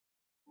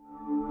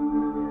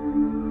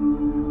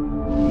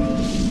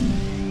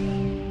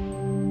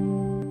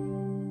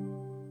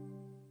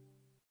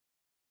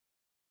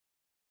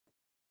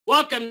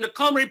Welcome to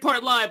Coleman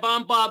Report Live.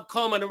 I'm Bob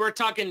Coleman, and we're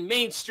talking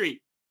Main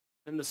Street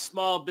and the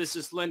small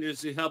business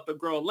lenders who help it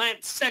grow.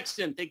 Lance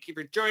Sexton, thank you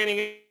for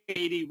joining.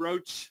 Katie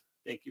Roach,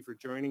 thank you for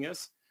joining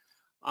us.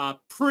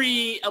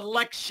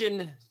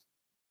 Pre-election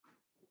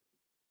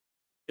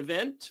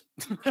event.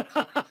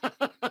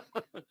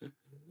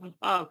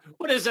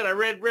 What is it? I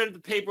read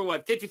the paper.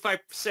 What,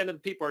 55% of the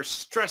people are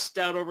stressed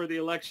out over the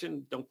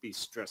election? Don't be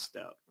stressed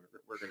out.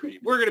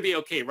 We're gonna be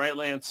okay, right,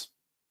 Lance?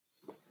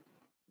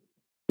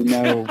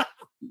 No.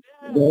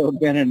 There have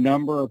been a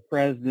number of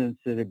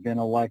presidents that have been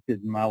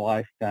elected in my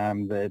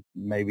lifetime that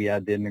maybe I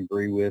didn't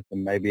agree with,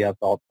 and maybe I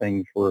thought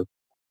things were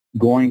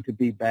going to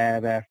be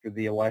bad after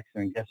the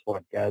election. And guess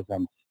what, guys?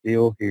 I'm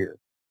still here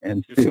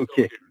and still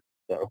kicking.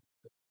 So,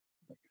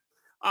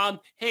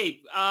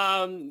 hey,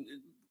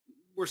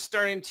 we're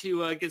starting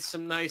to get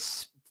some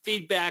nice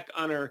feedback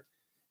on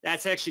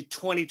that's actually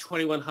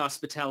 2021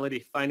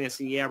 hospitality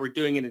financing. Yeah, we're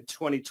doing it in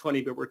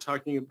 2020, but we're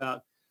talking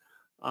about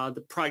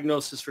the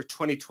prognosis for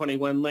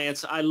 2021.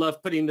 Lance, I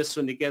love putting this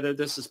one together.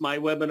 This is my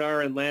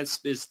webinar, and Lance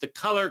is the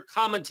color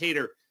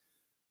commentator,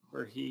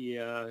 where he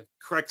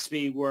corrects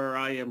me where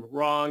I am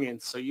wrong.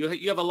 And so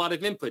you have a lot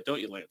of input,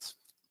 don't you, Lance?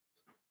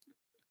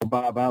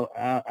 Bob,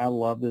 I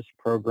love this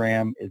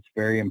program. It's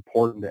very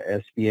important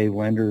to SBA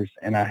lenders,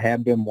 and I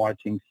have been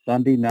watching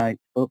Sunday Night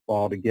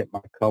Football to get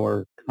my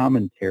color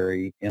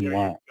commentary in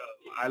line.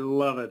 I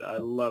love it. I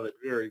love it.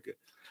 Very good.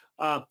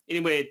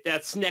 Anyway,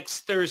 that's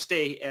next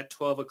Thursday at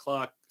 12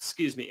 o'clock,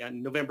 excuse me,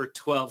 on November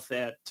 12th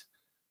at,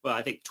 well,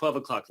 I think 12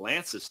 o'clock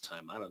Lance's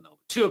time. I don't know,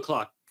 2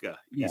 o'clock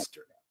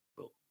Eastern.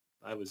 Well,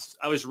 I was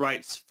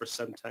right for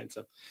some time.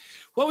 So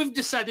what we've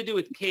decided to do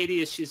with Katie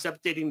is she's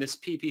updating this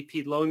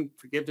PPP loan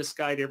forgiveness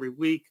guide every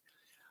week.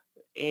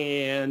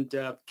 And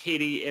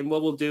Katie, and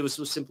what we'll do is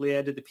we'll simply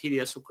add to the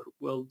PDFs.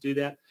 We'll do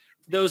that.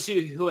 For those of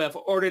you who have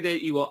ordered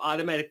it, you will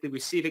automatically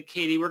receive it.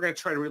 Katie, we're going to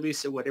try to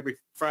release it, every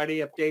Friday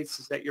updates?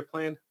 Is that your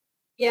plan?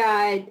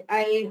 Yeah,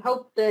 I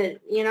hope that,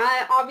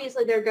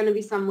 obviously there are going to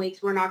be some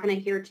weeks we're not going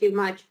to hear too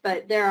much,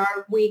 but there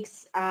are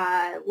weeks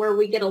where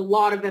we get a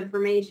lot of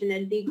information.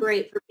 It'd be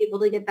great for people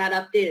to get that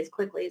update as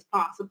quickly as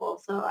possible.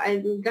 So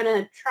I'm going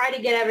to try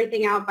to get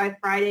everything out by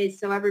Friday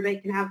so everybody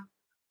can have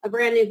a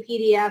brand new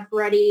PDF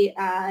ready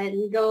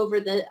and go over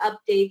the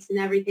updates and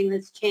everything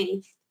that's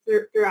changed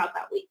throughout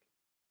that week.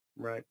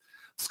 Right.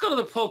 Let's go to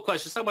the poll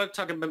questions. I want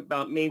to talk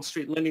about Main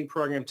Street Lending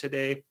Program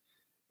today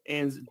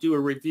and do a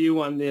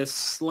review on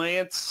this.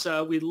 Lance,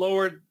 you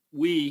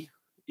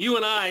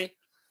and I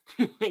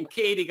and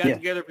Katie got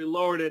together, we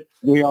lowered it.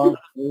 We are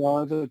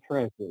the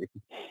treasury.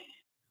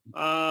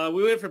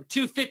 We went from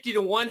 250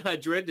 to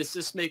 100. Does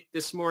this make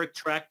this more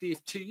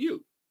attractive to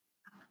you?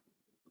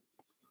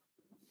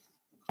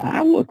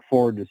 I look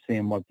forward to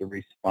seeing what the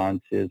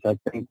response is. I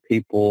think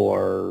people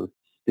are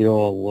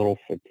still a little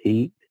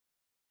fatigued.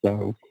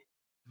 So,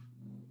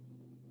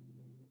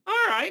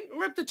 all right,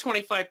 we're up to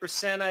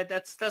 25%.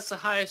 That's the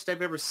highest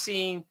I've ever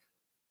seen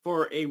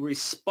for a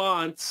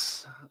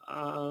response.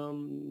 I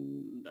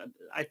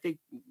think,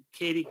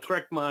 Katie,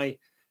 correct my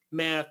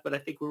math, but I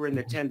think we were in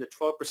the 10 to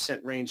 12%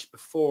 range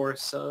before.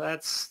 So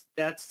that's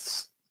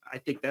I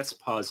think that's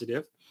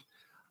positive.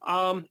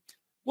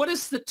 What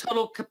is the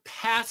total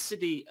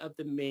capacity of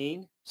the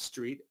Main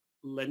Street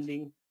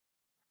Lending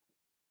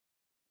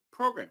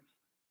Program?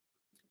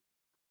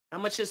 How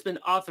much has been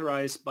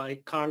authorized by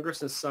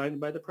Congress and signed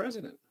by the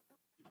president?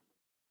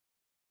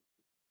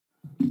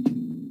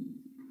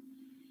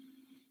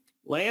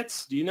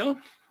 Lance, do you know?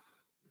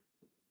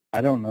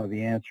 I don't know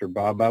the answer,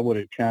 Bob. I would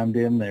have chimed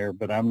in there,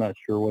 but I'm not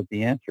sure what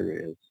the answer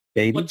is.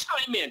 Katie? Well,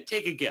 chime in.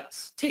 Take a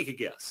guess. I'm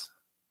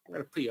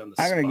going to put you on the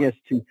spot.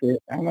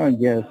 I'm going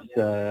to guess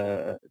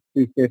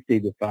 250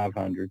 to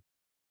 500.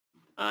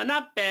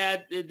 Not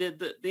bad.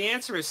 The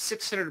answer is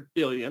 600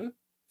 billion.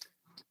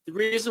 The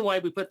reason why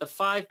we put the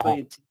 5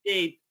 billion to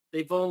date,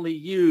 they've only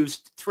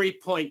used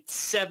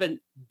 3.7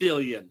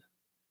 billion.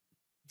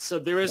 So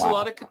there is a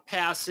lot of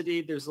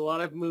capacity. There's a lot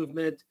of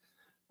movement.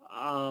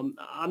 I'm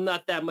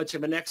not that much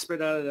of an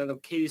expert on it. I know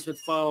Katie's been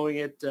following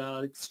it.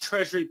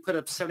 Treasury put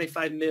up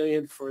 75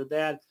 million for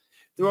that.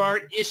 There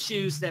are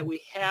issues that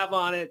we have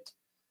on it,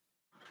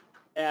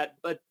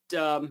 but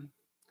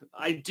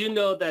I do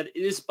know that it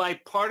is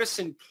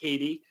bipartisan,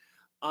 Katie,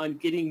 on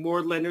getting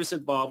more lenders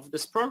involved with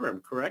this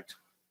program, correct?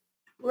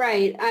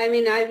 Right. I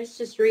mean, I was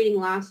just reading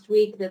last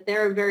week that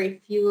there are very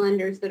few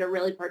lenders that are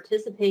really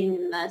participating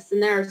in this,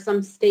 and there are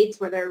some states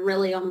where there are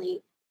really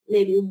only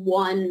maybe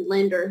one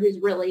lender who's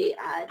really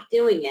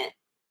doing it.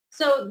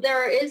 So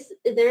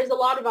there's a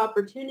lot of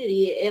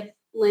opportunity if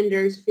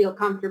lenders feel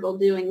comfortable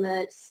doing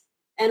this.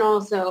 And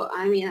also,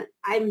 I mean,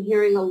 I'm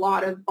hearing a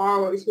lot of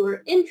borrowers who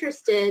are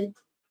interested,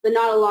 but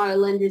not a lot of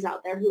lenders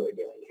out there who are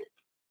doing it.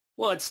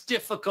 Well, it's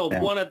difficult.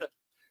 One of the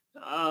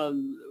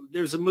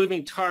there's a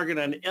moving target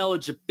on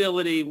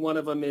eligibility. One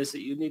of them is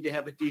that you need to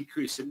have a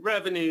decrease in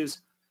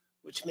revenues,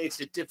 which makes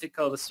it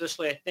difficult,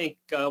 especially I think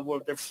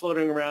where they're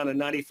floating around a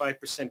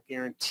 95%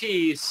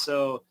 guarantee.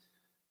 So,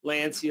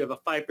 Lance, you have a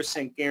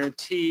 5%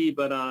 guarantee,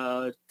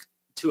 but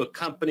to a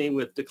company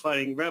with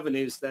declining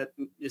revenues, that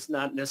is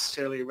not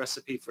necessarily a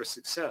recipe for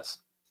success.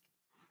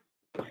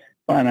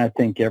 And I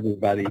think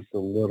everybody's a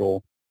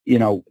little,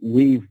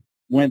 we've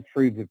went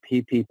through the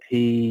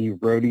PPP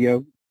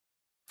rodeo,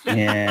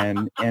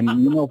 and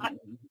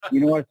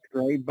what's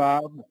great,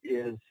 Bob,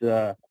 is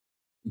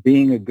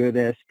being a good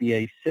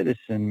SBA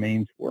citizen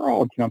means we're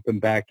all jumping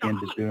back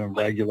into doing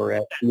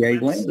regular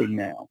SBA lending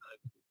now.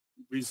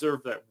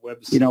 Reserve that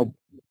website.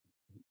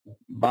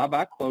 Bob,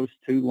 I closed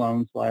 2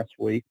 loans last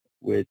week,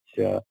 which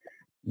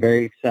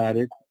very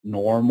excited,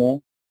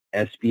 normal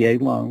SBA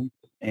loans,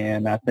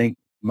 and I think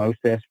most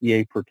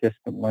SBA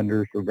participant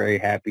lenders are very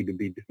happy to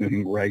be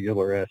doing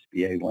regular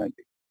SBA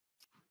lending.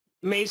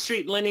 The Main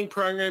Street Lending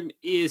Program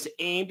is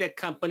aimed at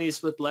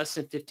companies with less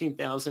than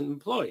 15,000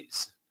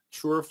 employees.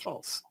 True or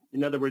false?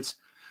 In other words,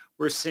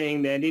 we're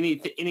saying that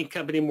any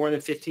company more than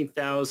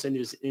 15,000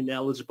 is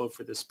ineligible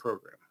for this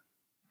program.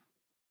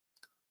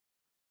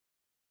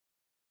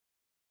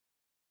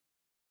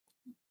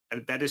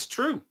 And that is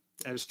true.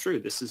 That is true.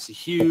 This is a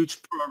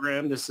huge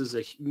program. This is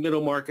a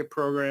middle market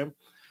program.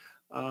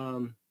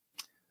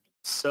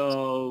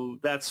 So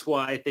that's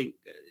why I think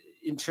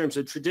in terms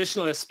of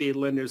traditional SBA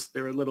lenders,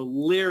 they're a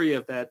little leery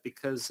of that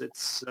because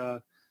it's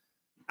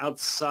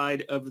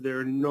outside of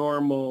their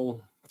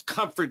normal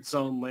comfort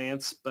zone,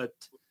 Lance. But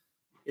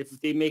if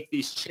they make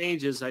these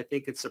changes, I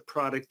think it's a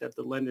product that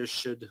the lenders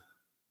should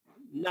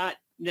not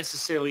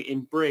necessarily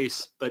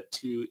embrace, but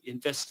to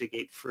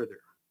investigate further.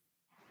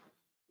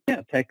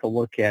 Yeah, take a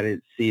look at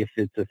it, see if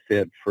it's a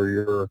fit for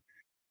your,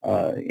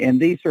 and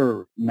these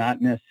are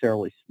not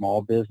necessarily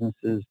small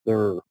businesses.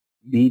 They're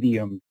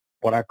medium,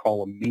 what I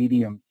call a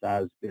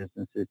medium-sized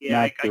business. It's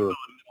not your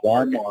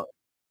Walmart.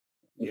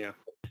 Yeah.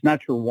 It's not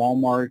your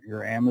Walmart,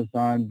 your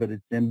Amazon, but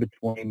it's in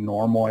between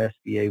normal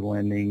SBA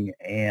lending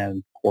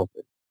and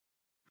corporate.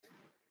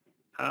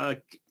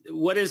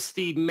 What is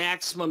the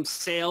maximum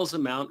sales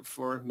amount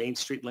for Main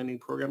Street Lending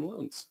Program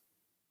loans?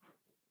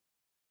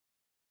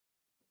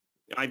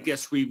 I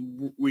guess we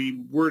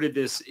worded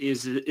this,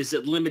 is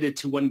it limited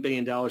to $1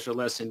 billion or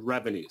less in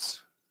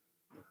revenues?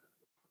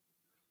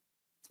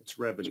 It's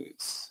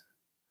revenues.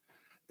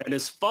 That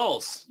is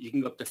false. You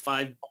can go up to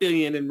 $5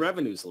 billion in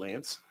revenues,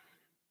 Lance.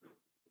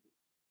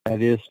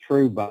 That is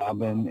true,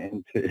 Bob.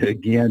 And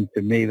again,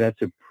 to me,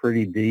 that's a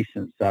pretty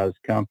decent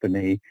sized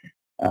company.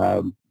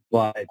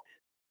 But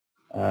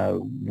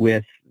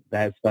with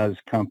that size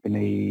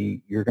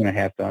company, you're going to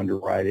have to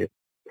underwrite it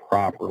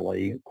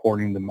properly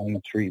according to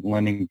Main Street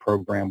Lending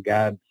Program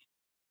guides.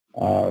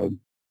 I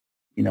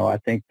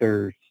think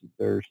there's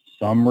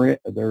some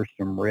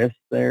risk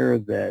there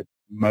that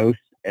most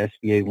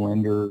SBA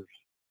lenders,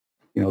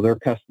 they're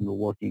accustomed to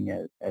looking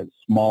at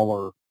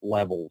smaller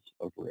levels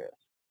of risk.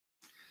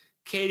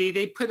 Katie,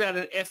 they put out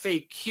an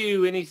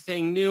FAQ.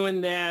 Anything new in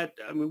that?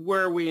 I mean,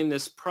 where are we in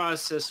this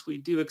process? We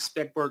do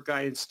expect more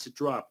guidance to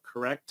drop,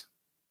 correct?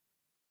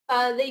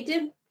 They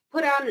did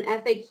put out an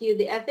FAQ.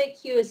 The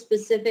FAQ is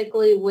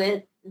specifically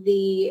with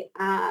the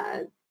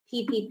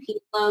PPP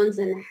loans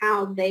and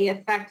how they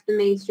affect the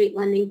Main Street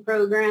Lending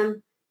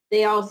Program.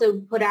 They also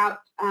put out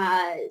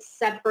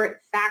separate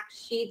fact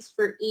sheets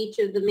for each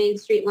of the Main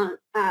Street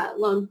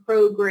loan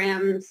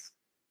programs,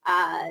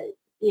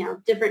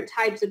 different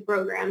types of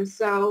programs.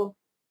 So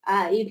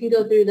you can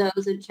go through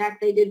those and check.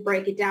 They did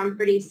break it down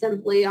pretty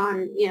simply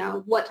on,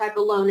 what type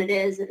of loan it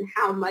is and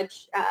how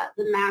much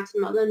the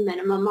maximum and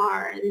minimum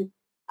are and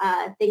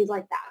things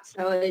like that.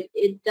 So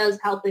it does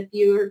help if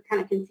you're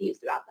kind of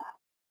confused about that.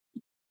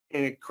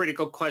 And a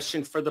critical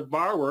question for the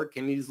borrower,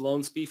 can these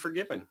loans be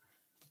forgiven?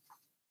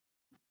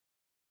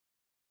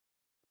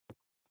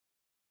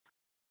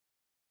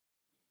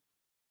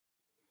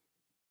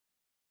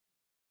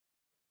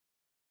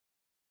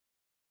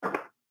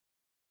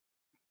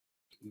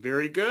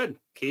 Very good.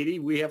 Katie,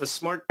 we have a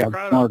smart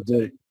crowd.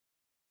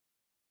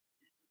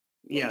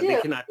 Yeah,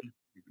 they cannot be.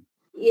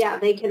 Yeah,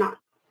 they cannot.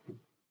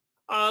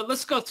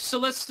 Let's go. So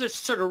let's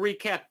just sort of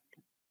recap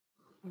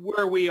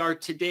where we are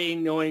today,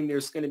 knowing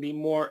there's going to be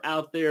more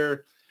out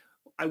there.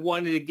 I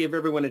wanted to give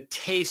everyone a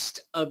taste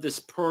of this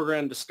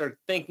program to start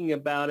thinking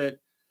about it.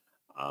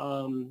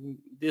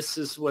 This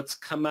is what's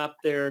come up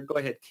there. Go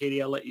ahead,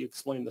 Katie. I'll let you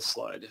explain the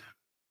slide.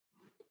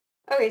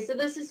 Okay, so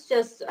this is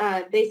just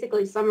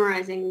basically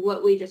summarizing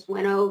what we just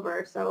went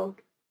over. So,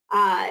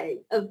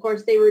 of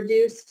course, they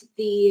reduced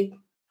the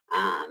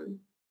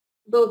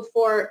both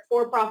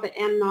for-profit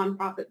and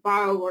nonprofit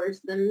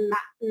borrowers, the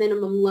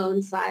minimum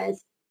loan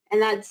size,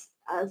 and that's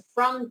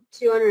from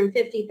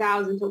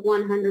 $250,000 to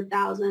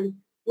 $100,000,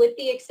 with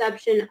the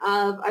exception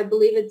of, I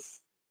believe it's,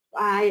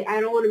 I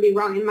don't want to be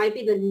wrong, it might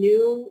be the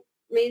new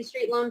Main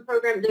Street Loan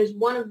Program. There's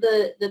one of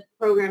the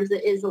programs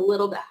that is a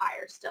little bit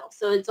higher still.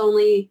 So it's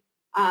only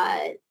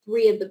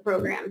 3 of the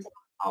programs,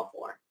 all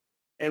 4.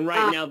 And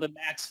right now the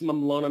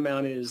maximum loan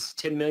amount is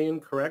 $10 million,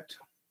 correct?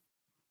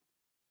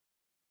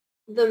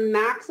 The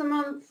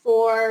maximum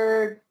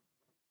for,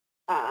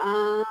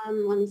 let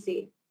me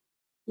see.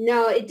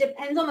 No, it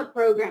depends on the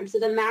program. So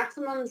the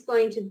maximum is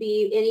going to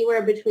be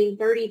anywhere between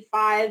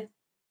 35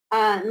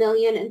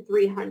 million and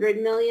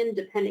 300 million,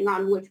 depending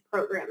on which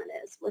program it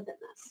is within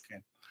this.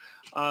 Okay.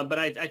 But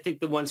I think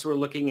the ones we're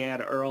looking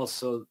at are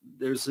also,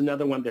 there's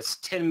another one that's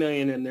 10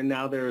 million, and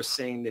they're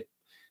saying that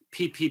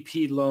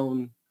PPP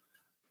loan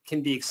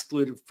can be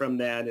excluded from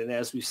that. And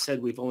as we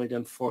said, we've only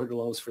done 400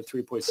 loans for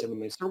 3.7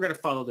 million. So we're going to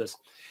follow this.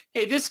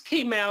 Hey, this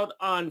came out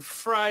on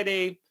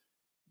Friday,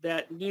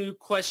 that new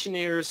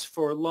questionnaires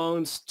for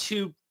loans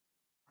 $2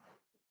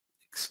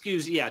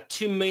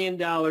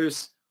 million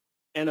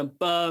and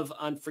above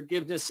on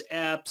forgiveness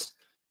apps.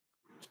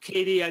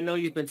 Katie, I know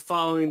you've been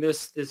following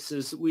this.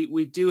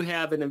 We do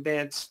have an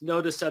advance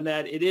notice on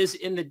that. It is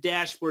in the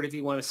dashboard if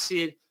you want to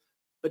see it,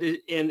 but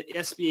and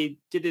SBA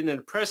did it in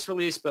a press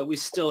release, but we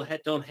still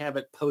don't have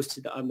it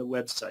posted on the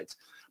websites.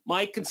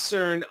 My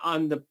concern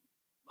on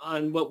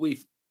what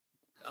we've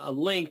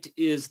linked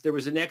is there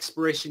was an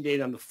expiration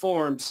date on the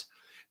forms.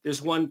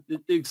 There's one,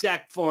 the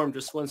exact form,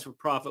 just one's for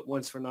profit,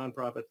 one's for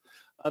nonprofit,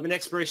 of an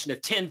expiration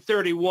of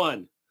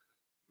 10/31.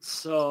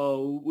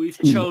 So we've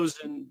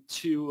chosen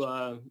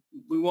to,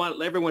 we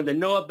want everyone to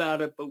know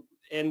about it,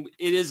 and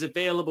it is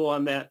available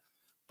on that,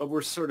 but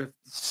we're sort of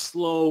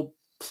slow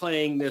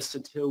playing this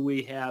until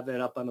we have it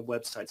up on the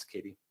websites,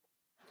 Katie.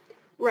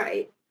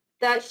 Right.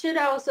 That should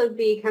also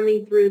be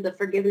coming through the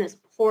forgiveness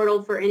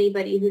portal for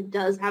anybody who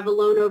does have a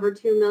loan over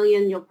 2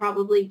 million. You'll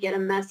probably get a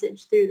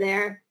message through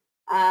there.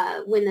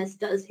 When this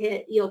does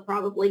hit, you'll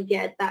probably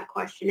get that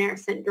questionnaire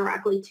sent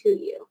directly to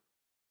you.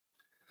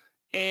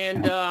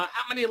 And how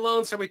many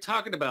loans are we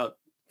talking about,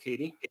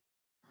 Katie?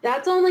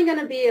 That's only going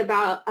to be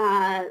about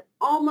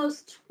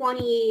almost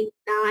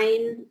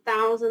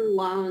 29,000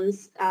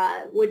 loans,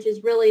 which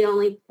is really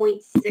only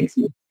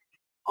 0.6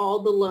 all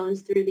the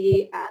loans through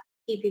the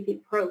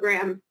PPP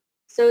program.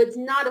 So it's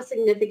not a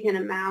significant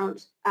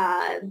amount,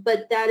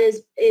 but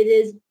it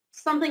is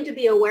something to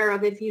be aware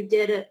of if you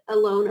did a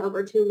loan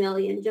over 2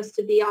 million, just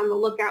to be on the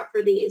lookout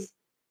for these.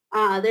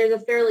 There's a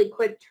fairly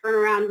quick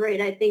turnaround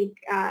rate. I think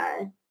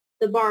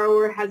the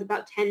borrower has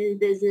about 10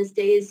 business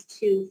days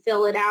to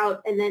fill it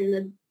out, and then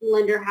the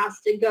lender has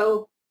to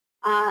go.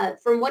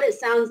 From what it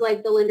sounds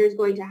like, the lender is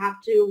going to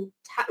have to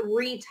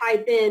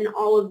retype in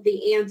all of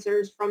the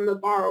answers from the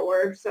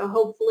borrower. So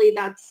hopefully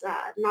that's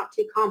not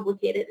too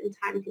complicated and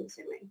time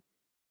consuming.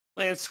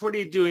 Lance, what are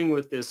you doing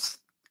with this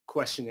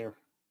questionnaire?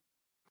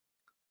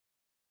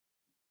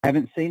 I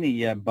haven't seen it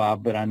yet,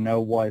 Bob, but I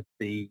know what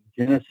the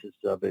genesis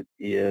of it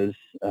is.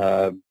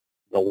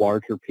 The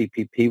larger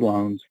PPP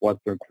loans, what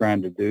they're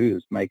trying to do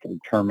is make a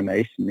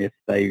determination if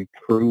they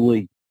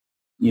truly,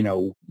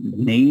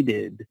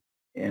 needed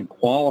and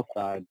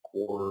qualified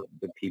for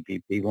the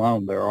PPP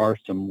loan. There are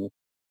some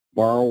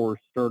borrower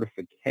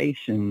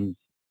certifications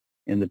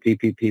in the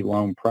PPP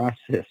loan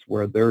process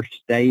where they're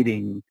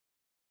stating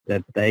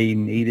that they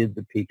needed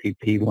the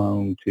PPP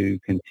loan to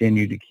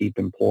continue to keep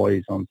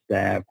employees on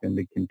staff and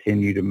to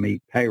continue to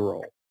meet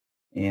payroll.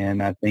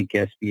 And I think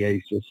SBA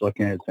is just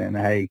looking at it saying,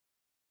 hey,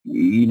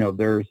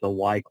 there's a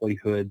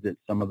likelihood that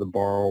some of the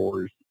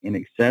borrowers in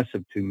excess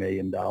of $2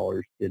 million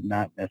did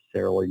not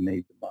necessarily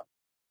need the money.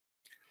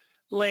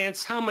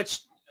 Lance, how much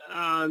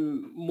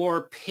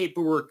more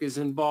paperwork is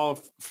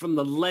involved from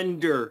the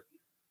lender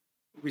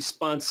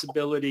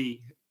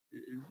responsibility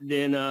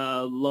than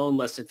a loan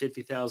less than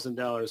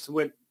 $50,000?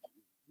 What,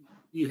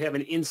 you have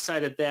an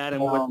insight of that,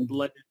 and what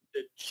lender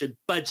should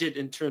budget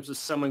in terms of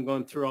someone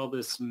going through all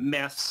this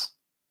mess?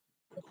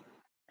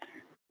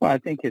 Well, I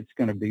think it's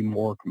going to be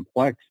more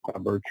complex by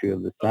virtue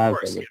of the size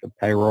of it. The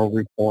payroll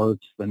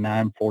reports, the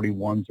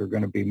 941s are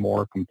going to be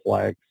more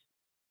complex.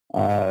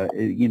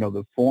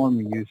 The form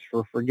used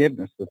for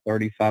forgiveness, the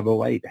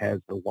 3508,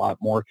 has a lot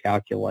more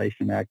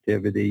calculation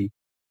activity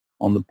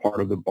on the part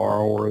of the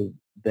borrower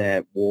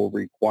that will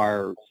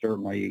require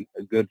certainly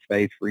a good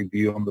faith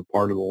review on the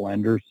part of the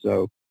lender.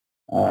 So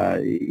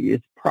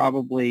it's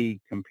probably,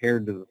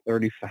 compared to the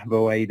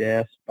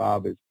 3508S,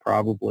 Bob, it's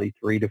probably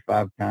 3 to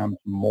 5 times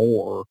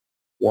more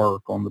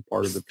work on the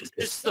part of the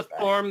participant. Is this the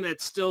form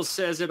that still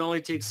says it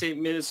only takes 8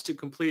 minutes to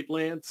complete,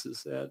 Lance?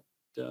 Is that?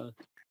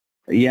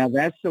 Yeah,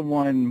 that's the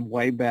one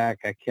way back.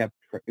 I kept,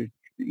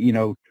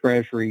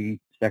 Treasury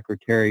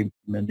Secretary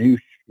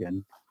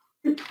Mnuchin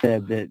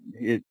said that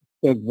it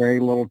took very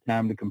little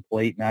time to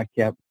complete, and I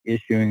kept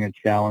issuing a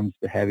challenge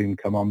to have him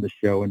come on the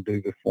show and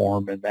do the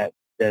form in that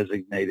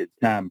designated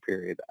time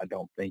period. I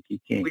don't think he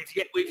can.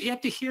 We've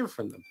yet to hear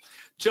from them.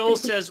 Joel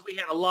says we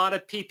had a lot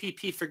of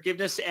PPP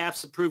forgiveness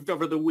apps approved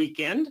over the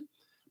weekend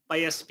by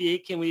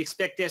SBA. Can we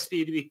expect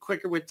SBA to be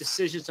quicker with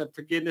decisions on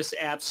forgiveness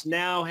apps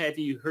now? Have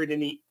you heard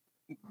any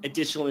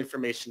additional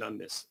information on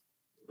this?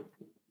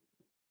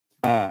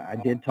 I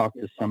did talk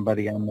to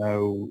somebody I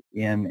know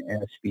in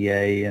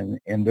SBA,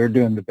 and they're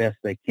doing the best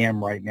they can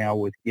right now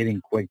with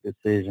getting quick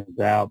decisions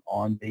out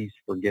on these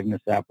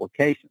forgiveness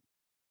applications.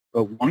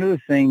 But one of the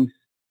things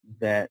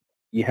that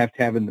you have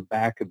to have in the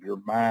back of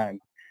your mind,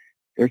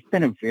 there's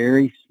been a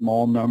very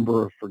small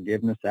number of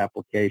forgiveness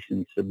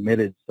applications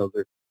submitted, so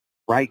that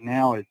right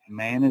now it's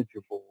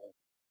manageable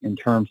in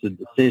terms of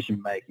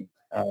decision making.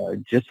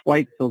 Just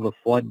wait till the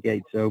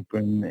floodgates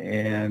open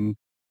and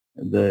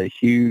the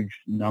huge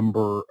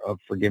number of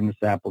forgiveness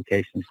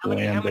applications,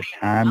 Lynn, the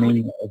how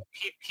many timing of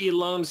PPP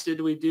loans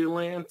did we do,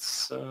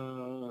 Lance?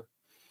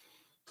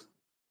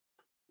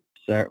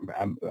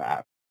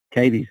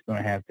 Katie's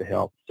going to have to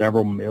help.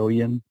 Several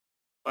million.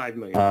 5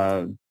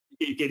 million.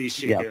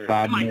 Katie's Yeah,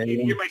 5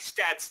 million. You're my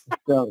stats.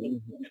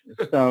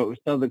 So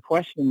the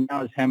question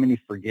now is how many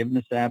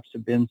forgiveness apps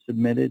have been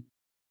submitted?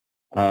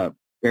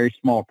 Very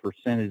small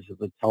percentage of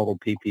the total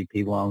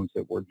PPP loans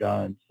that were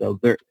done. So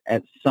there,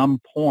 at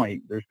some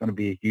point, there's going to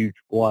be a huge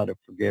flood of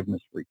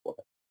forgiveness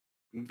requests.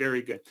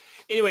 Very good.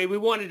 Anyway, we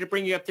wanted to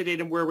bring you up to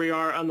date on where we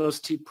are on those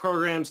two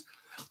programs.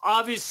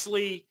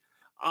 Obviously,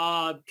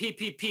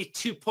 PPP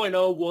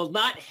 2.0 will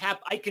not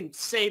happen. I can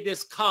say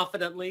this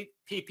confidently.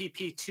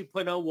 PPP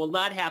 2.0 will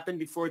not happen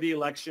before the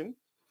election.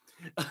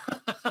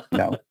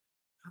 No.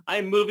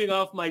 I'm moving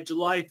off my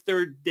July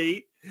 3rd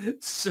date.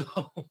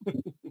 So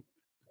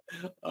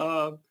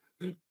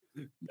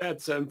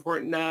that's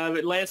important.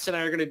 Lance and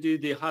I are going to do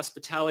the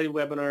hospitality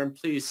webinar, and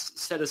please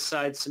set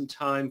aside some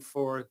time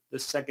for the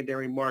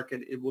secondary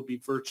market. It will be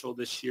virtual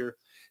this year.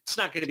 It's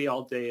not going to be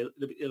all day.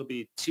 It'll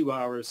be 2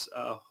 hours.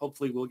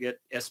 Hopefully we'll get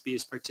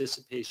SBA's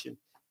participation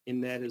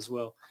in that as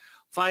well.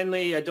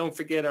 Finally, don't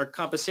forget our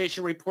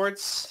compensation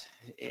reports,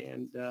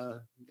 and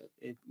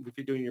if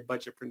you're doing your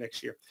budget for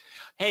next year.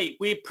 Hey,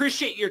 we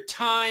appreciate your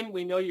time.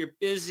 We know you're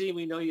busy.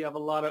 We know you have a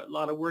lot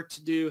of work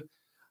to do.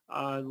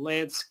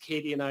 Lance,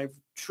 Katie, and I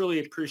truly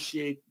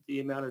appreciate the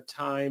amount of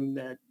time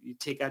that you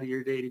take out of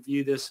your day to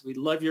view this. We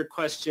love your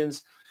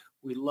questions.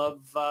 We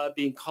love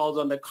being called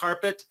on the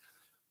carpet.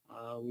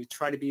 We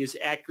try to be as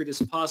accurate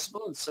as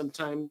possible, and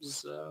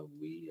sometimes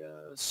we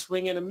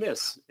swing and a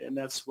miss, and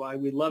that's why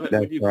we love it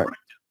when you correct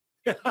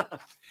it.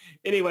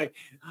 Anyway,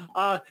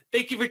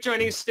 thank you for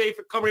joining us today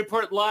for Coleman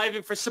Report Live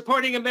and for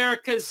supporting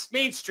America's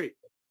Main Street,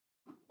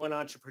 one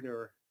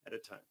entrepreneur at a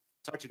time.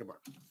 Talk to you tomorrow.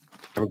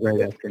 Have a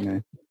great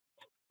afternoon.